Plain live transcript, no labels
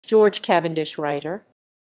George Cavendish, writer.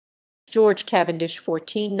 George Cavendish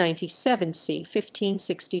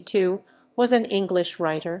 (1497–1562) was an English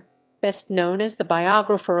writer, best known as the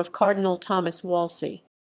biographer of Cardinal Thomas Wolsey.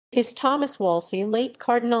 His Thomas Wolsey, late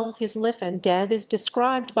Cardinal, his Lyffe and Deathe is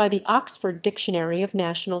described by the Oxford Dictionary of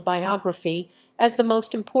National Biography as the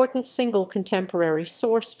most important single contemporary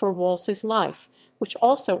source for Wolsey's life, which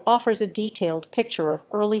also offers a detailed picture of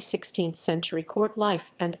early 16th-century court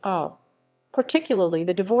life and particularly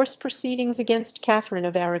the divorce proceedings against Catherine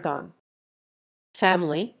of Aragon.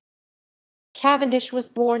 Family. Cavendish was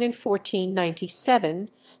born in 1497,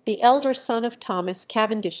 the elder son of Thomas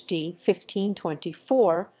Cavendish d.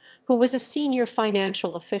 1524, who was a senior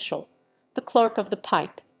financial official, the Clerk of the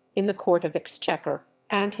Pipe, in the Court of Exchequer,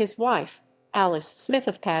 and his wife, Alice Smith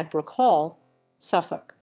of Padbrook Hall,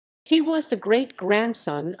 Suffolk. He was the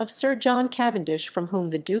great-grandson of Sir John Cavendish, from whom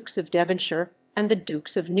the Dukes of Devonshire and the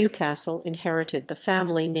Dukes of Newcastle inherited the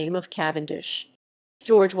family name of Cavendish.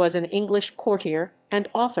 George was an English courtier and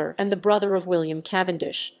author and the brother of William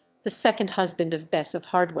Cavendish, the second husband of Bess of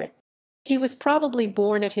Hardwicke. He was probably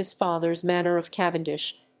born at his father's manor of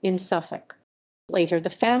Cavendish in Suffolk. Later the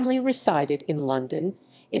family resided in London,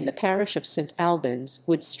 in the parish of St Albans,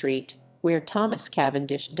 Wood Street, where Thomas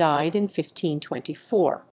Cavendish died in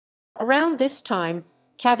 1524. Around this time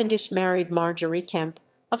Cavendish married Marjorie Kemp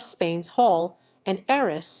of Spain's Hall, an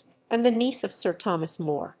heiress and the niece of Sir Thomas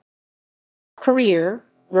More. Career.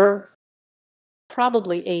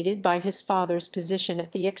 Probably aided by his father's position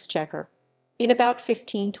at the Exchequer. In about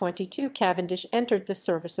 1522 Cavendish entered the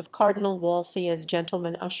service of Cardinal Wolsey as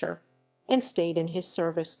gentleman usher, and stayed in his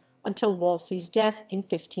service until Wolsey's death in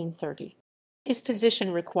 1530. His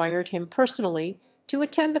position required him personally to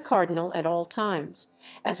attend the cardinal at all times,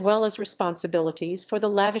 as well as responsibilities for the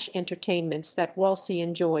lavish entertainments that Wolsey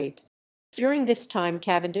enjoyed. During this time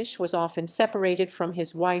Cavendish was often separated from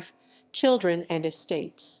his wife, children, and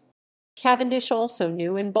estates. Cavendish also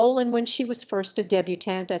knew Anne Boleyn when she was first a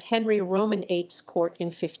debutante at Henry Roman VIII's court in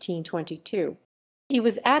 1522. He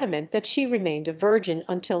was adamant that she remained a virgin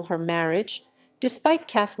until her marriage, despite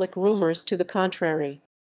Catholic rumors to the contrary.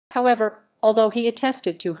 However, although he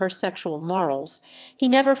attested to her sexual morals, he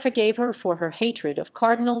never forgave her for her hatred of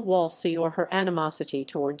Cardinal Wolsey or her animosity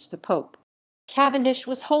towards the Pope. Cavendish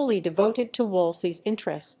was wholly devoted to Wolsey's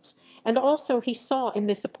interests, and also he saw in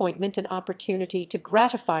this appointment an opportunity to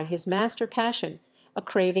gratify his master passion, a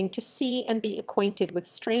craving to see and be acquainted with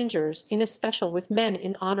strangers, in especial with men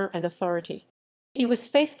in honour and authority. He was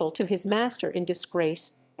faithful to his master in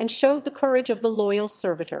disgrace, and showed the courage of the loyal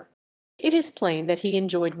servitor. It is plain that he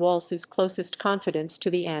enjoyed Wolsey's closest confidence to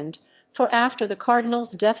the end, for after the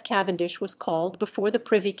cardinal's death Cavendish was called before the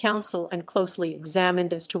Privy Council and closely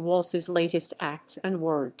examined as to Wolsey's latest acts and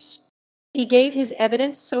words. He gave his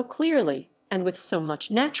evidence so clearly, and with so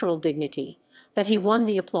much natural dignity, that he won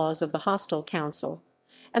the applause of the hostile council,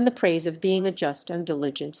 and the praise of being a just and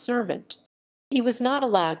diligent servant. He was not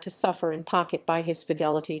allowed to suffer in pocket by his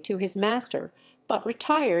fidelity to his master, but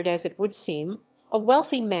retired, as it would seem, a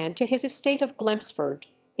wealthy man to his estate of Glemsford,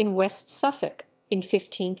 in West Suffolk, in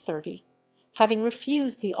 1530, having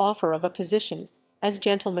refused the offer of a position as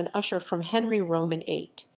gentleman usher from Henry Roman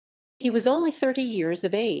VIII. He was only 30 years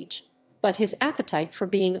of age, but his appetite for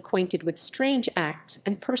being acquainted with strange acts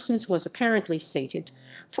and persons was apparently sated,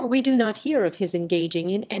 for we do not hear of his engaging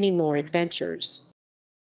in any more adventures.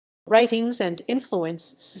 Writings and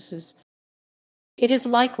influences. It is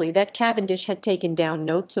likely that Cavendish had taken down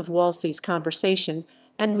notes of Wolsey's conversation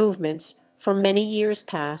and movements for many years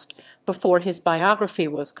past before his biography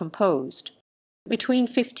was composed. Between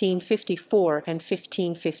 1554 and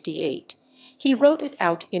 1558 he wrote it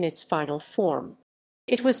out in its final form.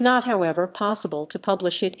 It was not, however, possible to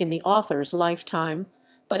publish it in the author's lifetime,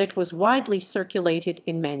 but it was widely circulated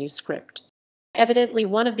in manuscript. Evidently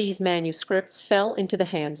one of these manuscripts fell into the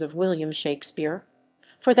hands of William Shakespeare,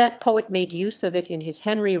 for that poet made use of it in his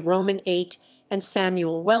Henry Roman VIII, and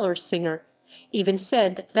Samuel Weller Singer even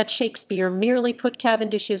said that Shakespeare merely put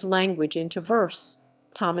Cavendish's language into verse.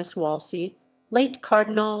 Thomas Wolsey, late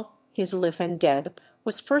Cardinal, his Lyffe and Deathe,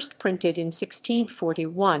 was first printed in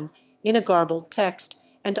 1641 in a garbled text,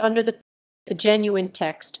 and under the genuine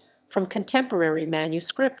text from contemporary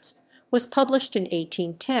manuscripts was published in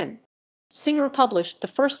 1810. Singer published the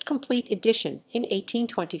first complete edition in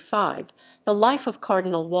 1825, The Life of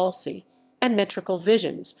Cardinal Wolsey, and Metrical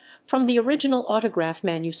Visions, from the original autograph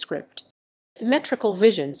manuscript. Metrical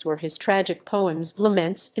Visions were his tragic poems,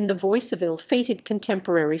 laments in the voice of ill-fated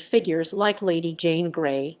contemporary figures like Lady Jane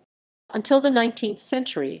Grey. Until the 19th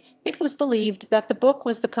century, it was believed that the book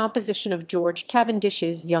was the composition of George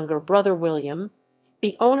Cavendish's younger brother William,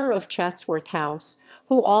 the owner of Chatsworth House,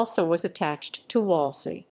 who also was attached to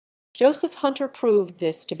Wolsey. Joseph Hunter proved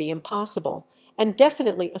this to be impossible, and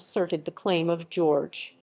definitely asserted the claim of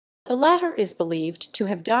George. The latter is believed to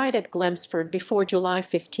have died at Glemsford before July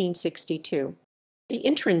 1562. The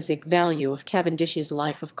intrinsic value of Cavendish's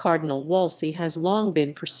Life of Cardinal Wolsey has long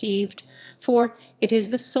been perceived, for it is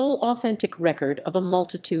the sole authentic record of a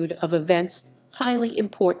multitude of events highly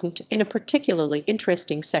important in a particularly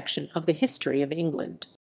interesting section of the history of England.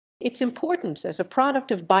 Its importance as a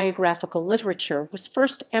product of biographical literature was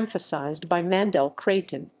first emphasized by Mandell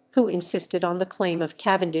Creighton, who insisted on the claim of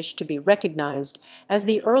Cavendish to be recognized as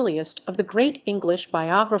the earliest of the great English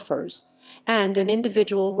biographers, and an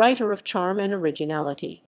individual writer of charm and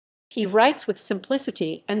originality. He writes with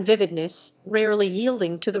simplicity and vividness, rarely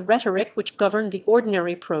yielding to the rhetoric which governed the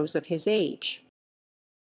ordinary prose of his age.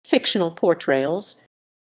 Fictional portrayals.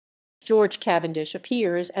 George Cavendish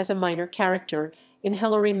appears as a minor character in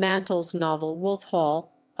Hilary Mantell's novel Wolf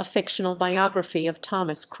Hall, a fictional biography of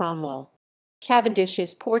Thomas Cromwell. Cavendish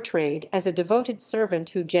is portrayed as a devoted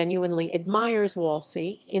servant who genuinely admires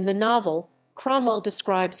Wolsey. In the novel, Cromwell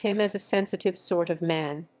describes him as a sensitive sort of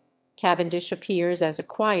man. Cavendish appears as a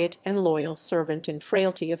quiet and loyal servant in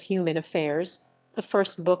Frailty of Human Affairs, the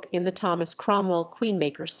first book in the Thomas Cromwell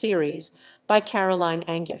Queenmaker series by Caroline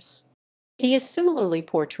Angus. He is similarly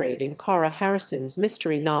portrayed in Cara Harrison's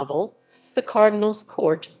mystery novel, The Cardinal's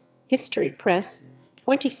Court, History Press,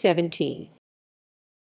 2017.